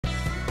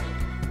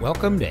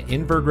Welcome to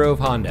Inver Grove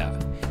Honda,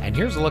 and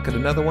here's a look at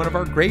another one of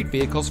our great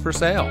vehicles for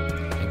sale.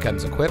 It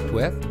comes equipped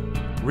with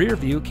rear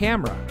view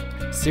camera,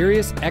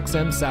 Sirius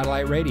XM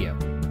satellite radio,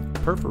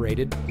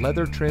 perforated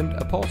leather trimmed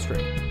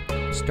upholstery,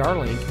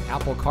 Starlink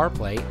Apple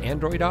CarPlay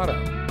Android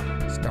Auto,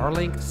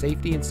 Starlink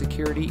safety and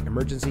security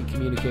emergency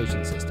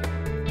communication system,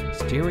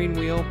 steering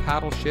wheel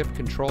paddle shift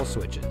control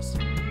switches,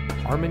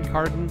 Harman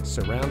Kardon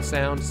surround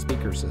sound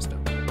speaker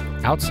system,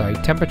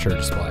 outside temperature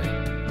display,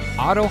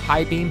 auto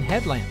high beam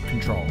headlamp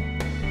control,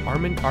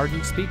 Harman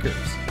Kardon speakers,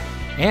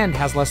 and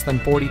has less than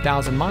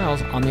 40,000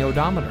 miles on the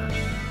odometer.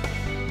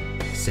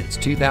 Since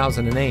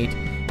 2008,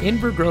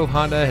 Inver Grove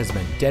Honda has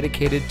been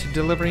dedicated to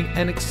delivering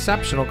an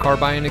exceptional car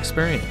buying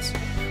experience.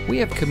 We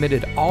have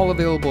committed all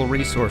available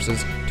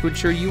resources to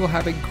ensure you will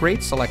have a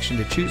great selection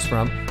to choose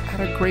from at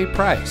a great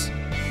price.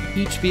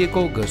 Each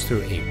vehicle goes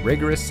through a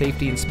rigorous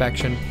safety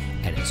inspection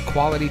and is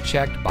quality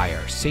checked by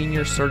our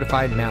senior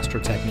certified master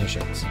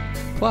technicians.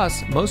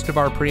 Plus, most of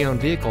our pre-owned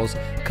vehicles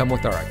come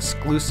with our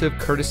exclusive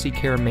Courtesy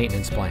Care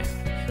maintenance plan,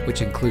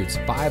 which includes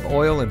 5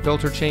 oil and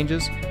filter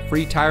changes,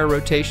 free tire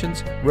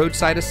rotations,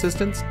 roadside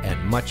assistance, and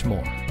much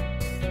more.